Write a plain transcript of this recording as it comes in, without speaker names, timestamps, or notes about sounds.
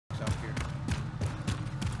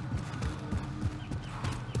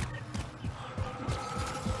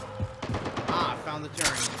found the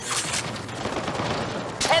Turian.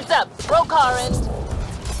 Heads up! Brokar and...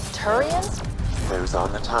 Turians? Those are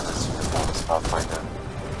Natana's uniforms, Pathfinder.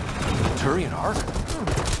 Turian Ark?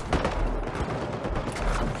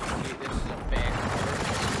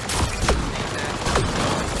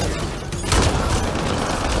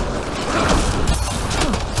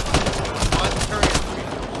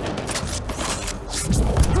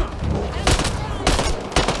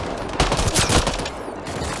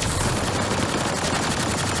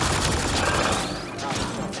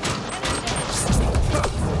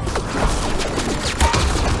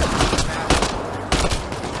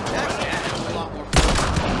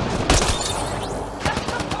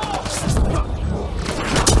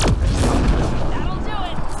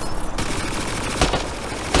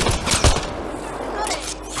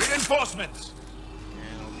 Reinforcements!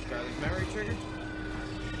 And I'll try this memory trigger.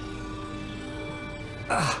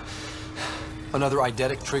 Another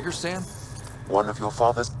eidetic trigger, Sam? One of your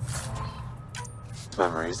father's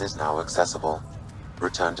memories is now accessible.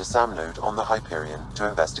 Return to Sam Node on the Hyperion to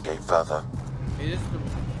investigate further. Is the...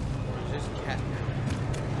 Or is this cat now?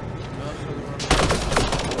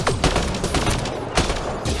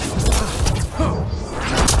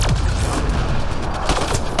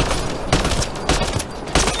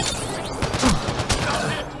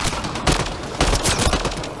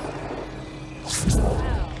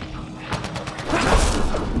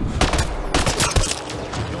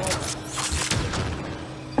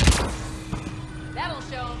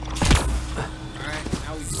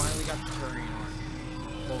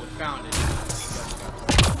 Found it.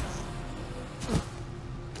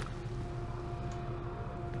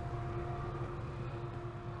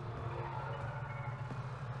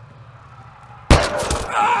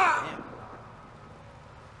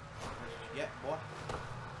 Yeah, boy.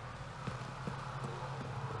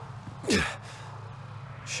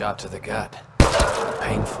 Shot to the gut.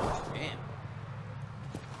 Painful. Damn.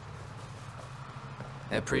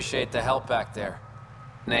 I appreciate the help back there.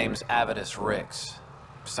 Name's Avidus Rix.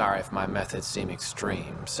 Sorry if my methods seem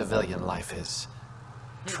extreme. Civilian life is...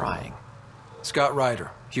 trying. Scott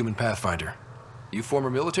Ryder, human pathfinder. You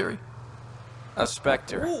former military? A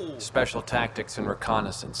Spectre. Ooh. Special tactics and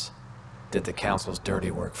reconnaissance. Did the Council's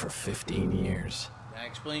dirty work for 15 years. That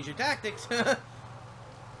explains your tactics.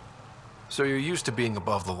 So you're used to being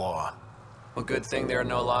above the law. Well, good thing there are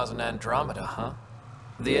no laws in Andromeda, huh?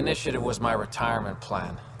 The initiative was my retirement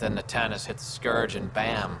plan. Then Natana's hit the Scourge and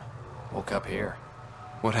bam, woke up here.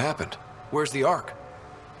 What happened? Where's the Ark?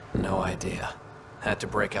 No idea. Had to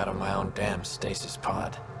break out of my own damn stasis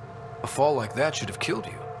pod. A fall like that should have killed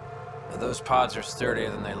you. Those pods are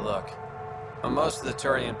sturdier than they look. But most of the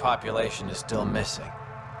Turian population is still missing,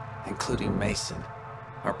 including Mason,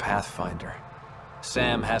 our Pathfinder.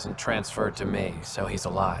 Sam hasn't transferred to me, so he's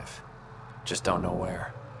alive. Just don't know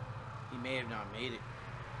where. He may have not made it.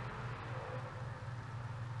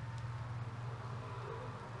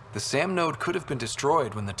 The Sam node could have been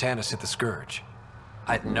destroyed when the Tannis hit the Scourge.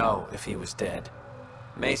 I'd know if he was dead.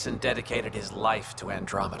 Mason dedicated his life to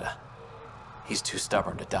Andromeda. He's too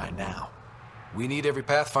stubborn to die now. We need every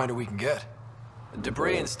Pathfinder we can get.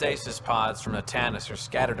 Debris and stasis pods from the Tannis are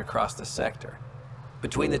scattered across the sector.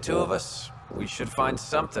 Between the two of us, we should find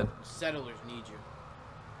something. The settlers need you.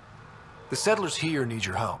 The settlers here need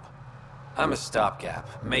your help. I'm a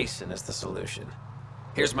stopgap. Mason is the solution.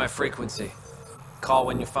 Here's my frequency. Call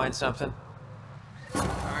when you find something.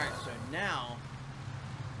 Alright, so now...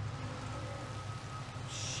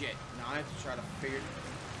 Shit, now I have to try to figure...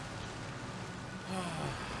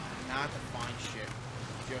 now I have to find shit.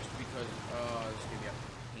 Just because, this is gonna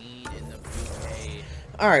be a pain in the booty.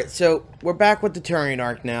 Alright, so we're back with the Turian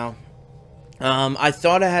Ark now. I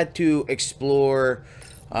thought I had to explore,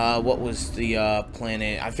 what was the,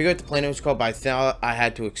 planet. I forget what the planet was called, but I thought I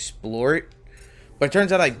had to explore it. But it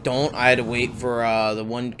turns out I don't. I had to wait for the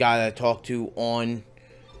one guy that I talked to on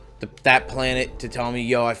that planet to tell me,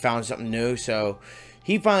 yo, I found something new. So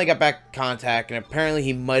he finally got back in contact, and apparently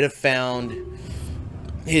he might have found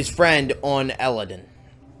his friend on Eladin.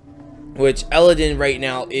 Which Eladin right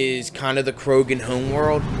now is kind of the Krogan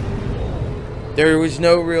homeworld. There was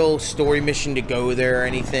no real story mission to go there or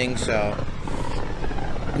anything, so...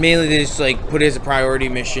 Mainly they just like put it as a priority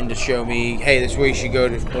mission to show me, hey, this is where you should go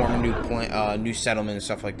to form a new settlement and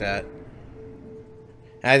stuff like that.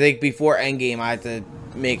 And I think before endgame, I had to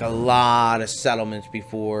make a lot of settlements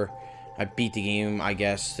before I beat the game, I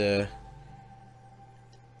guess, to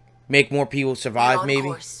make more people survive, maybe.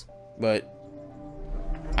 Course. But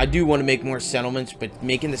I do want to make more settlements, but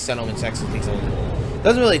making the settlements actually takes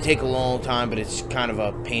doesn't really take a long time, but it's kind of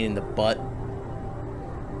a pain in the butt.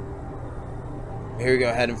 Here we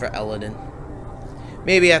go, heading for Eladin.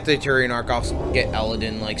 Maybe after the Turian Ark, I'll get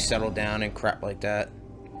Eladin, like, settled down and crap like that.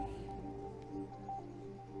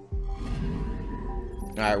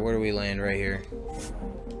 Alright, where do we land? Right here.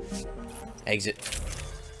 Exit.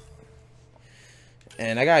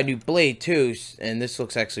 And I got a new blade, too, and this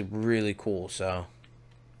looks actually really cool, so...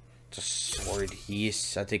 It's a sword.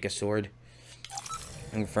 Yes, I take a sword.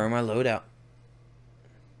 And confirm my loadout.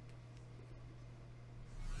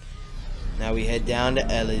 Now we head down to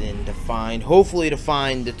Eladin to find, hopefully to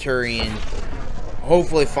find the Turian,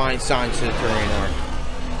 hopefully find signs to the Turian Ark.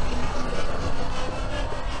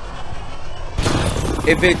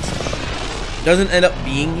 If it doesn't end up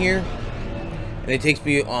being here, and it takes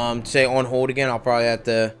me, say on hold again, I'll probably have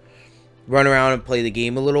to run around and play the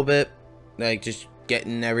game a little bit. Like, just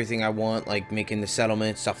getting everything I want, like making the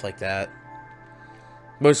settlement, stuff like that.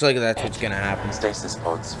 Most likely that's what's gonna happen. Stasis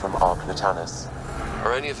pods from Ark Natanus.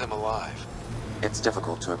 Are any of them alive? It's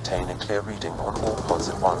difficult to obtain a clear reading on all pods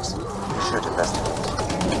at once. You should investigate.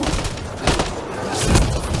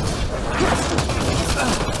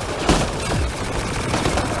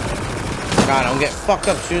 God, I'm getting fucked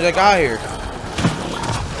up as soon as I got here.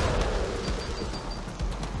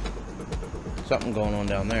 Something going on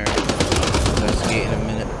down there. Investigate in a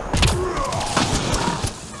minute.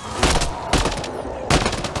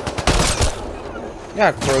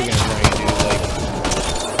 Yeah, Krogan's running, dude. Like,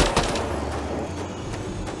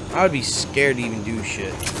 I would be scared to even do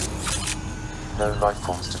shit. No life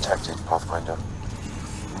forms detected, Pathfinder.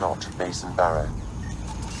 Not Mason Barrow.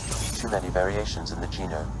 Too many variations in the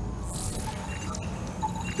genome.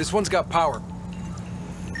 This one's got power.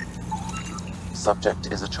 Subject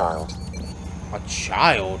is a child. A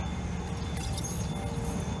child?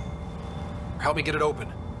 Help me get it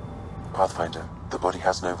open. Pathfinder, the body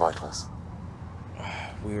has no vitals.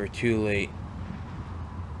 We were too late.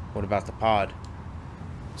 What about the pod?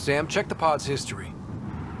 Sam, check the pod's history.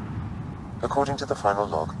 According to the final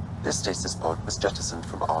log, this stasis pod was jettisoned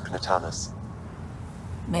from Ark Natanus.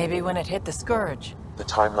 Maybe when it hit the Scourge. The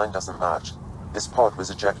timeline doesn't match. This pod was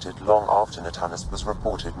ejected long after Natanus was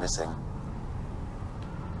reported missing.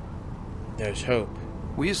 There's hope.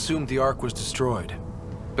 We assumed the Ark was destroyed,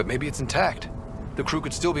 but maybe it's intact. The crew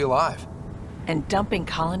could still be alive. And dumping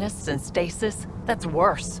colonists in stasis? That's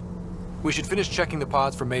worse. We should finish checking the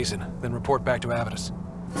pods for Mason, then report back to Avitus.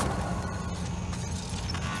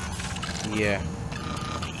 Yeah.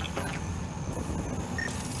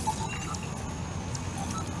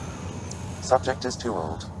 Subject is too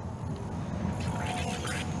old.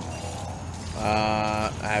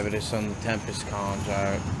 Avitus on the Tempest comms,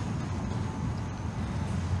 alright.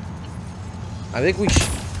 I think we should...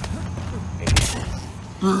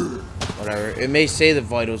 Whatever. It may say the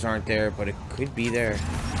vitals aren't there, but it could be there.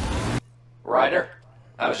 Ryder,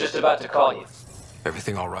 I was just about to call you.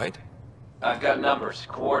 Everything all right? I've got numbers,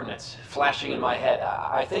 coordinates, flashing in my head.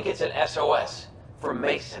 I think it's an SOS from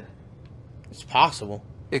Mason. It's possible.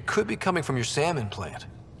 It could be coming from your SAM implant.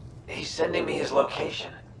 He's sending me his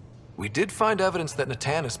location. We did find evidence that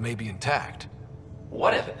Natanus may be intact.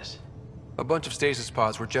 What evidence? A bunch of stasis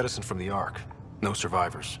pods were jettisoned from the Ark. No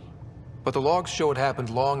survivors. But the logs show it happened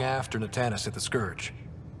long after Natanus hit the Scourge.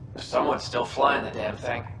 Someone's still flying the damn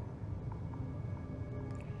thing.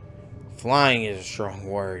 Flying is a strong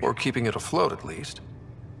word. Or keeping it afloat, at least.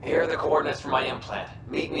 Here are the coordinates for my implant.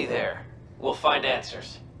 Meet me there. We'll find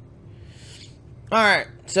answers. Alright,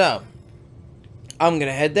 so I'm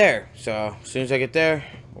gonna head there. So as soon as I get there,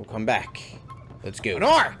 we'll come back. Let's go. An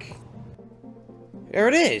Ark! There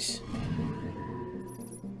it is.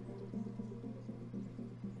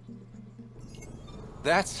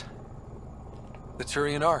 That's the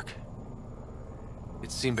Turian Ark.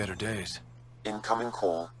 It's seen better days. Incoming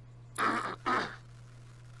call.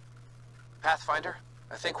 Pathfinder,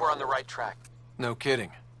 I think we're on the right track. No kidding.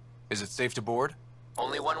 Is it safe to board?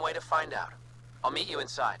 Only one way to find out. I'll meet you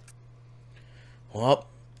inside. Well,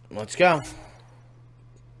 let's go.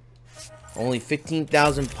 Only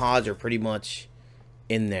 15,000 pods are pretty much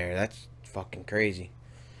in there. That's fucking crazy.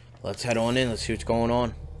 Let's head on in. Let's see what's going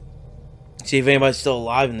on. See if anybody's still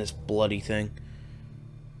alive in this bloody thing.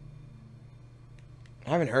 I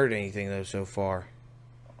haven't heard anything, though, so far.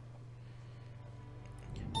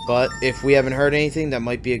 But if we haven't heard anything, that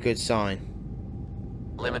might be a good sign.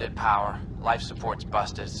 Limited power. Life support's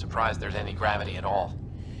busted. Surprised there's any gravity at all.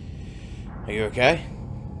 Are you okay?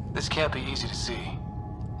 This can't be easy to see.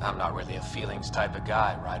 I'm not really a feelings type of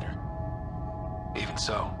guy, Ryder. Even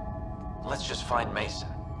so. Let's just find Mason.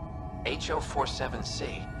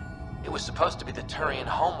 HO47C. It was supposed to be the Turian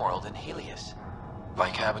homeworld in Helios.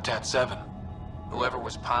 Like Habitat 7. Whoever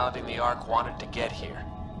was piloting the Ark wanted to get here.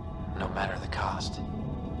 No matter the cost.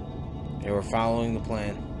 They were following the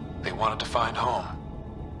plan. They wanted to find home.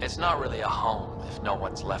 It's not really a home if no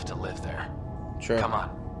one's left to live there. Sure. Come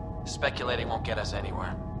on. Speculating won't get us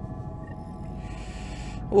anywhere.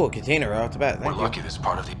 Ooh, a container right off the bat. We're Thank you. lucky this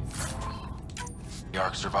part of the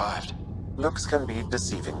Ark survived. Looks can be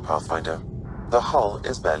deceiving, Pathfinder. The hull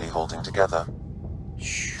is barely holding together.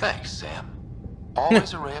 Thanks, Sam.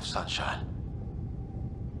 Always a ray of sunshine.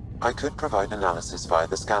 I could provide analysis via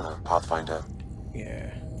the scanner, Pathfinder.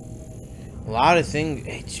 Yeah. A lot of things.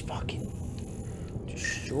 It's fucking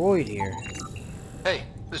destroyed here. Hey,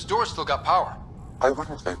 this door's still got power. I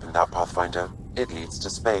wouldn't open that, Pathfinder. It leads to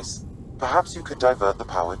space. Perhaps you could divert the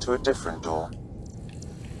power to a different door.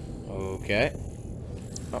 Okay.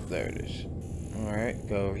 Oh, there it is. Alright,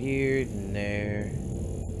 go over here and there.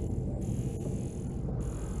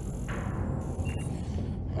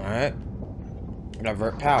 Alright.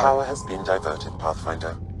 Divert power. Power has been diverted,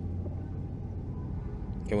 Pathfinder.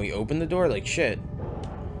 Can we open the door? Like shit.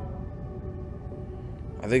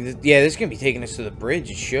 I think that, yeah, this is gonna be taking us to the bridge.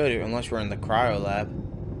 It should, unless we're in the cryo lab.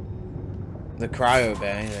 The cryo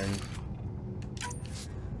bay, then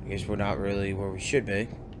I guess we're not really where we should be.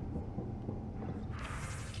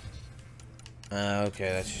 Okay,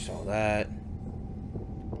 that's just all that.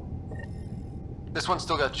 This one's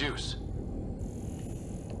still got juice.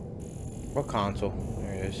 What console?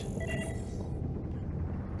 There it is.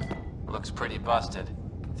 Looks pretty busted.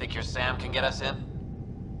 Think your Sam can get us in?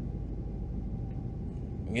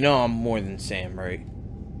 You know I'm more than Sam, right?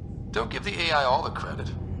 Don't give the AI all the credit.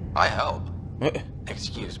 I help.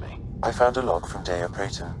 Excuse me. I found a log from Dea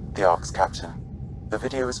Prayton, the Ark's captain. The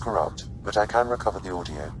video is corrupt, but I can recover the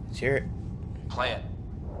audio. Let's hear it. Play it.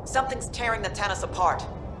 Something's tearing the Tannis apart.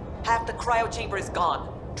 Half the cryo chamber is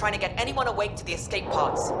gone, trying to get anyone awake to the escape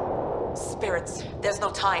pods. Spirits, there's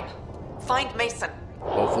no time. Find Mason.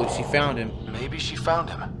 Hopefully she found him. Maybe she found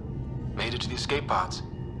him. Made it to the escape pods.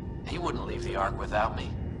 He wouldn't leave the Ark without me.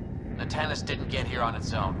 The Tannis didn't get here on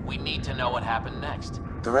its own. We need to know what happened next.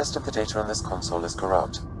 The rest of the data on this console is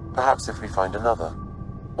corrupt. Perhaps if we find another.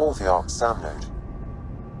 Or the Ark's SAM node.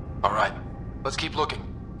 Alright, let's keep looking.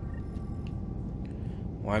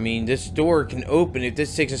 Well, I mean, this door can open. If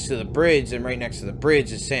this takes us to the bridge, then right next to the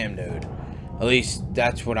bridge is Sam node. At least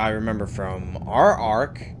that's what I remember from our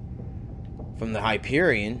Ark. From the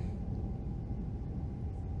Hyperion.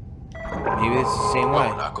 Maybe it's the same Well, way.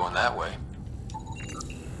 we're not going that way.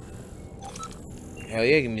 Hell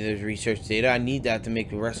yeah, give me those research data. I need that to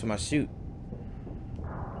make the rest of my suit.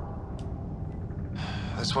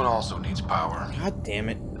 This one also needs power. God damn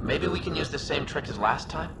it. Maybe we can use the same trick as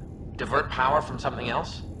last time? Divert power from something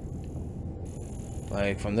else?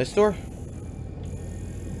 Like from this door?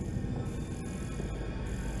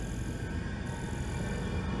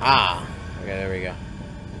 Ah. Okay, there we go.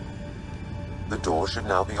 The door should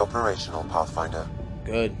now be operational, Pathfinder.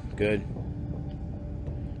 Good, good.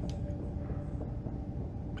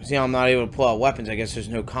 See how I'm not able to pull out weapons. I guess there's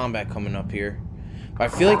no combat coming up here. But I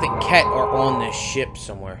feel like the Ket are on this ship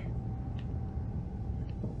somewhere.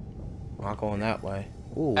 Not going that way.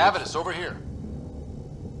 Ooh. Avidus, over here.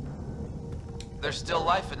 There's still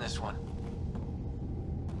life in this one.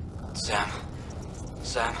 Sam?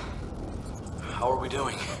 How are we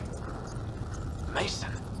doing?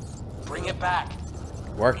 Mason, bring it back.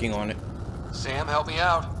 Working on it. Sam, help me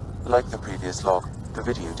out. Like the previous log, the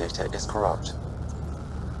video data is corrupt.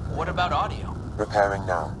 What about audio? Repairing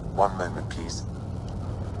now. 1 moment, please.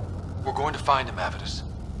 We're going to find him, Avidus.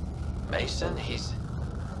 Mason, he's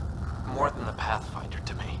more than the Pathfinder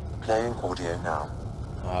to me. Playing audio now.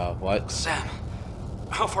 What? Sam,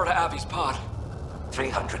 how far to Abby's pod?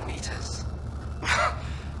 300 meters.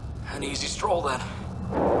 An easy stroll then.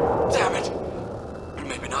 Damn it!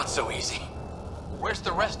 Maybe not so easy. Where's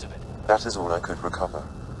the rest of it? That is all I could recover.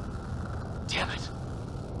 Damn it.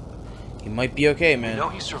 He might be okay, man. You know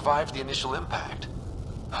he survived the initial impact.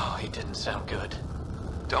 Oh, he didn't sound good.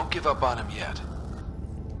 Don't give up on him yet.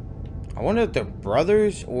 I wonder if they're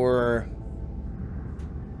brothers or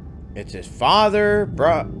it's his father,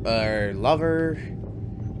 or lover.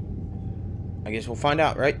 I guess we'll find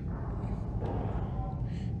out, right?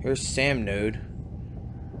 Here's Sam node.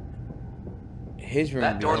 His room.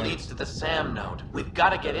 That door leads to the Sam node. We've got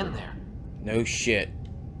to get in there. No shit.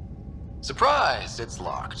 Surprise! It's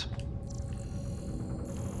locked.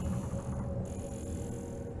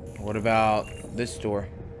 What about this door?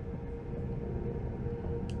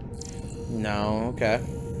 No, okay.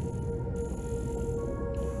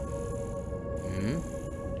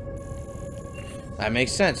 That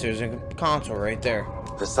makes sense. There's a console right there.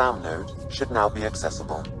 The SAM node should now be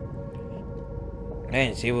accessible.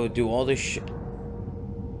 Man, it's able to do all this shit.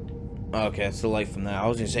 Okay, that's the light from that. I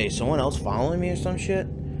was gonna say, is someone else following me or some shit?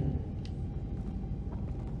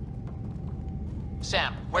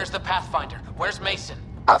 Sam, where's the Pathfinder? Where's Mason?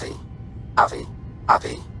 Avi.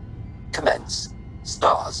 Commence.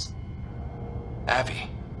 Stars. Avi.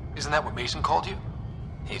 Isn't that what Mason called you?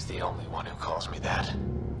 He's the only one who calls me that.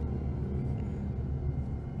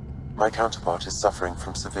 My counterpart is suffering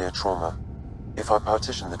from severe trauma. If I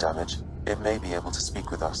partition the damage, it may be able to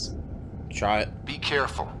speak with us. Try it. Be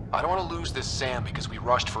careful. I don't want to lose this Sam because we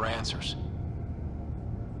rushed for answers.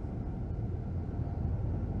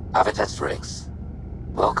 Avitus Riggs.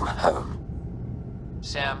 Welcome home.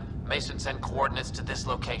 Sam, Mason sent coordinates to this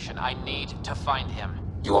location. I need to find him.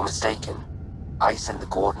 You are mistaken. I sent the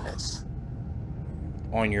coordinates.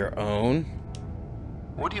 On your own?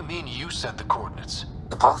 What do you mean you sent the coordinates?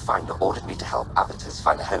 The Pathfinder ordered me to help Avitus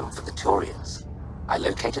find a home for the Turians. I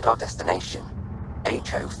located our destination,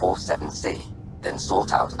 HO47C, then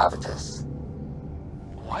sought out Avitus.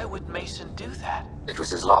 Why would Mason do that? It was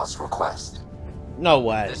his last request. No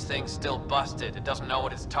way. This thing's still busted. It doesn't know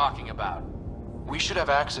what it's talking about. We should have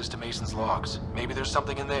access to Mason's logs. Maybe there's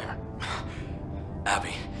something in there.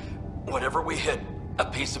 Abby, whatever we hit, a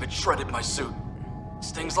piece of it shredded my suit.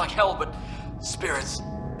 Stings like hell, but spirits,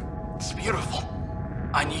 it's beautiful.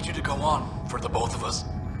 I need you to go on for the both of us.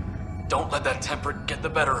 Don't let that temper get the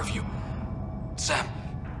better of you. Sam,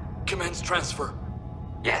 commence transfer.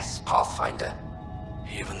 Yes, Pathfinder.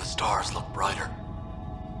 Even the stars look brighter.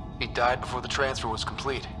 He died before the transfer was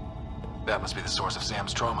complete. That must be the source of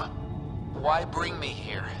Sam's trauma. Why bring me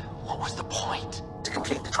here? What was the point? To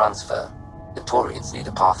complete the transfer, the Turians need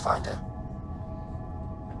a Pathfinder.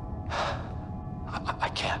 I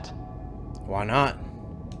can't. Why not?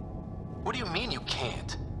 What do you mean you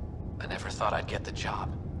can't? I never thought I'd get the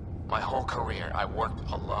job. My whole career, I worked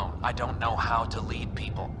alone. I don't know how to lead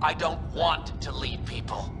people. I don't want to lead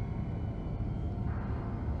people.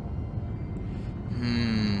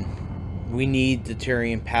 We need the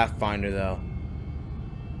Turian Pathfinder, though.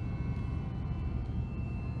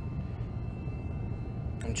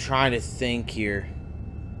 I'm trying to think here.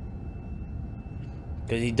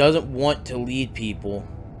 Because he doesn't want to lead people.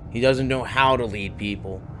 He doesn't know how to lead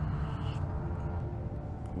people.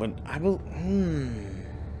 But I believe...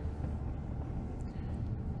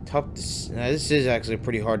 Tough... Now, this is actually a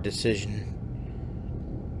pretty hard decision.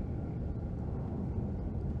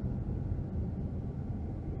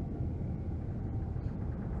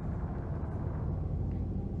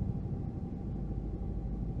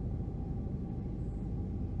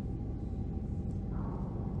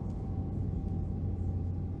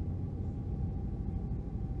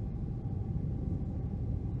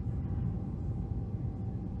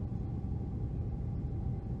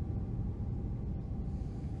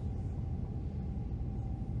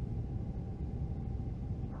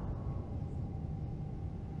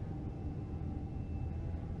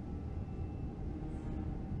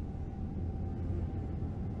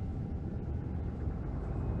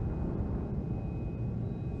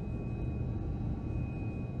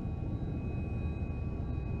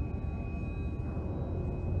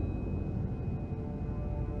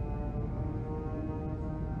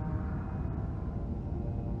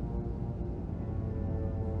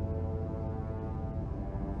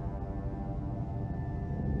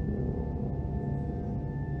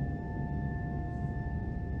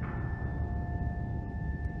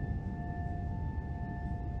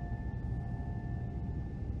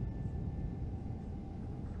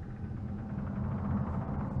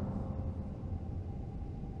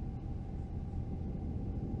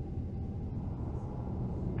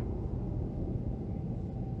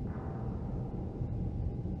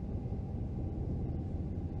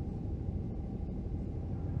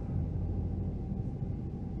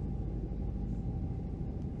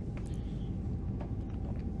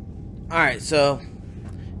 Alright, so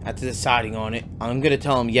after deciding on it, I'm gonna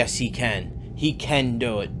tell him yes, he can. He can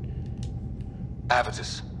do it.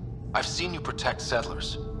 Avitus, I've seen you protect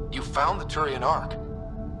settlers. You found the Turian Ark.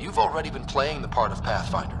 You've already been playing the part of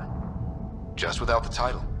Pathfinder. Just without the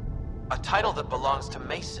title. A title that belongs to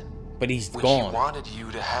Mason. But he's Which gone. he wanted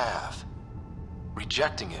you to have.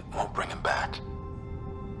 Rejecting it won't bring him back.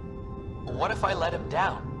 What if I let him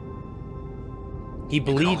down? He You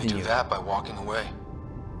can believed only in do you. that by walking away.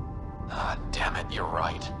 Ah, damn it, you're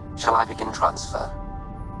right. Shall I begin transfer?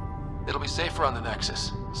 It'll be safer on the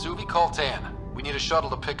Nexus. Suvi, call Tan. We need a shuttle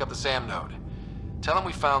to pick up the SAM node. Tell him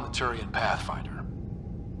we found the Turian Pathfinder.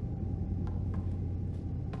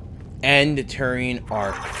 And the Turian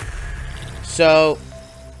Ark. So,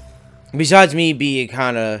 besides me being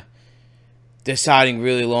kind of deciding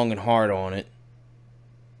really long and hard on it,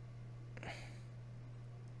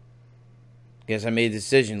 guess I made the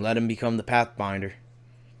decision. Let him become the Pathfinder.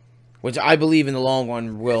 Which I believe in the long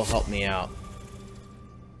run will help me out.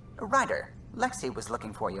 Ryder, Lexi was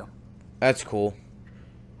looking for you. That's cool.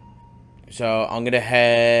 So, I'm gonna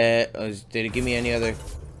head... did it give me any other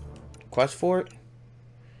quest for it?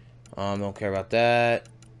 Don't care about that.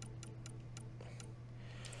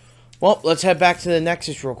 Well, let's head back to the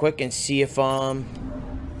Nexus real quick and see if,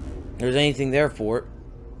 there's anything there for it.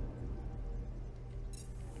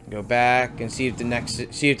 Go back and see if the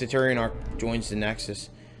Turian Ark joins the Nexus.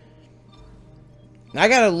 I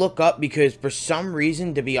gotta look up because for some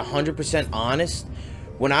reason, to be 100% honest,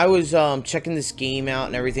 when I was checking this game out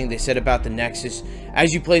and everything, they said about the Nexus,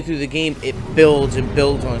 as you play through the game, it builds and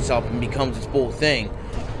builds on itself and becomes its full thing.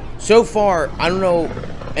 So far, I don't know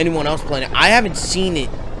anyone else playing it. I haven't seen it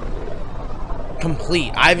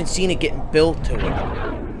complete. I haven't seen it getting built to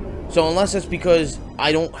it. So unless it's because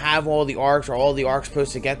I don't have all the arcs or all the arcs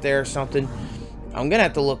supposed to get there or something, I'm gonna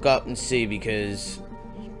have to look up and see because...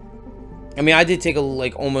 I mean, I did take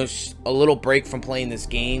almost a little break from playing this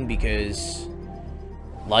game because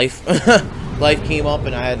life came up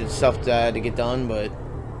and I had stuff that I had to get done, but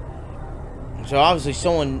so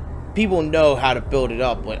obviously people know how to build it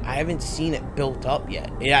up, but I haven't seen it built up yet.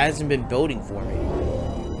 It hasn't been building for me.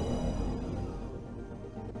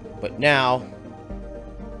 But now,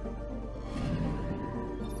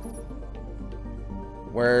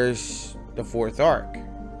 where's the 4th arc?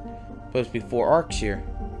 Supposed to be 4 arcs here.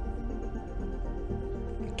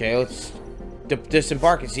 Okay, let's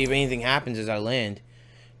disembark and see if anything happens as I land.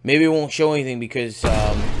 Maybe it won't show anything because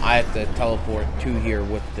I have to teleport to here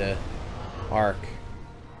with the arc.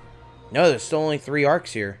 No, there's still only 3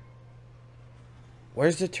 arcs here.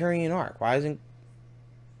 Where's the Turian Ark? Why isn't...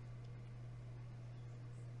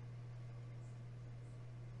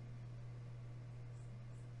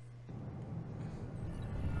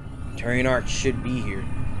 Turian Ark should be here.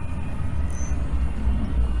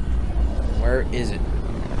 Where is it?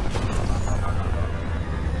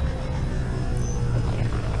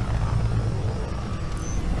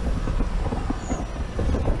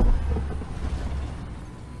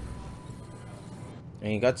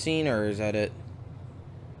 Any cutscene, or is that it?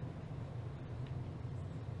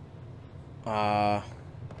 I'm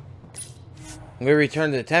gonna return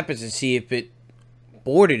to the Tempest and see if it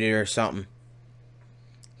boarded it or something.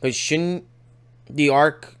 Because shouldn't the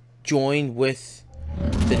Ark join with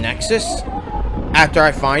the Nexus after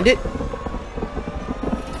I find it?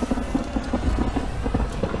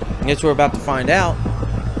 I guess we're about to find out.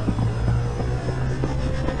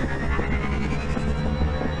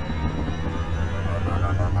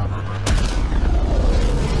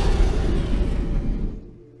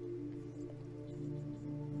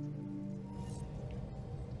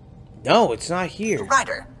 No, it's not here.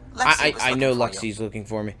 Ryder, I know Lexi's looking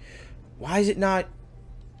for me. Why is it not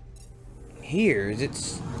here? Is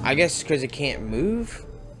it... I guess because it can't move?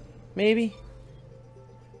 Maybe?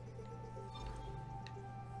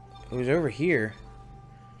 It was over here.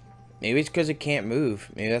 Maybe it's because it can't move.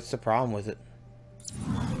 Maybe that's the problem with it.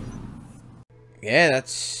 Yeah,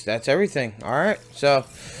 that's everything. Alright, so...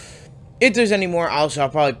 if there's any more, I'll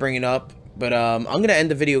probably bring it up. But I'm going to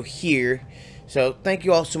end the video here. So, thank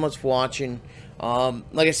you all so much for watching.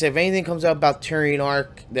 Like I said, if anything comes out about Turian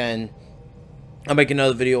Ark, then I'll make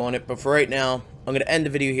another video on it. But for right now, I'm going to end the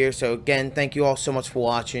video here. So, again, thank you all so much for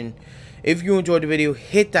watching. If you enjoyed the video,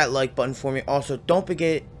 hit that like button for me. Also, don't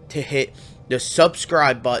forget to hit the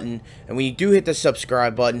subscribe button. And when you do hit the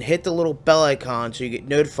subscribe button, hit the little bell icon so you get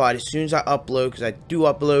notified as soon as I upload. Because I do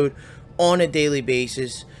upload on a daily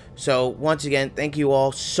basis. So, once again, thank you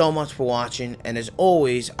all so much for watching, and as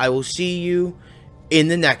always, I will see you in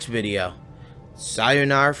the next video.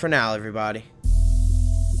 Sayonara for now, everybody.